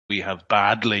we have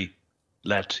badly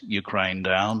let Ukraine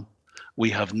down. We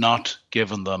have not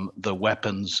given them the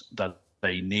weapons that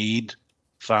they need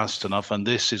fast enough, and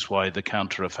this is why the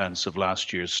counteroffensive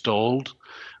last year stalled.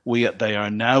 They are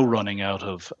now running out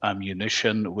of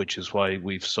ammunition, which is why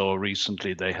we've saw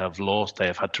recently they have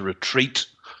had to retreat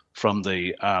from the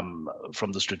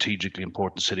strategically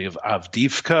important city of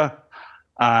Avdiivka,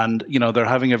 and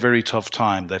they're having a very tough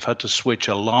time. They've had to switch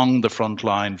along the front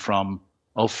line from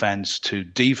offense to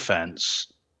defense,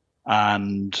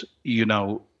 and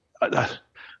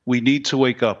we need to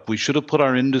wake up. We should have put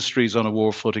our industries on a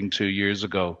war footing 2 years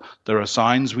ago. There are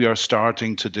signs we are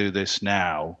starting to do this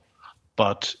now,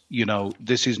 but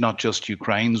this is not just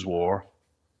Ukraine's war.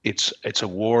 It's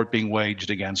a war being waged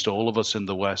against all of us in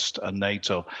the West and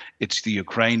NATO. It's the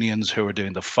Ukrainians who are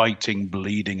doing the fighting,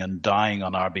 bleeding, and dying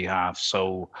on our behalf.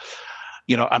 So,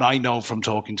 and I know from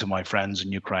talking to my friends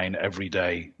in Ukraine every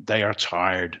day, they are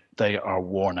tired, they are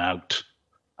worn out.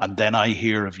 And then I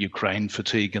hear of Ukraine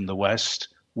fatigue in the West.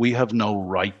 We have no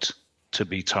right to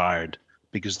be tired,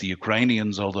 because the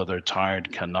Ukrainians, although they're tired,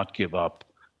 cannot give up.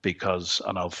 Because,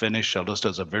 and I'll finish, just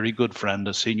as a very good friend,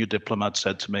 a senior diplomat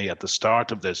said to me at the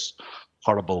start of this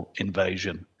horrible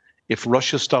invasion, if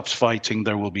Russia stops fighting,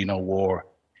 there will be no war.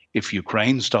 If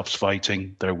Ukraine stops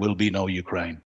fighting, there will be no Ukraine.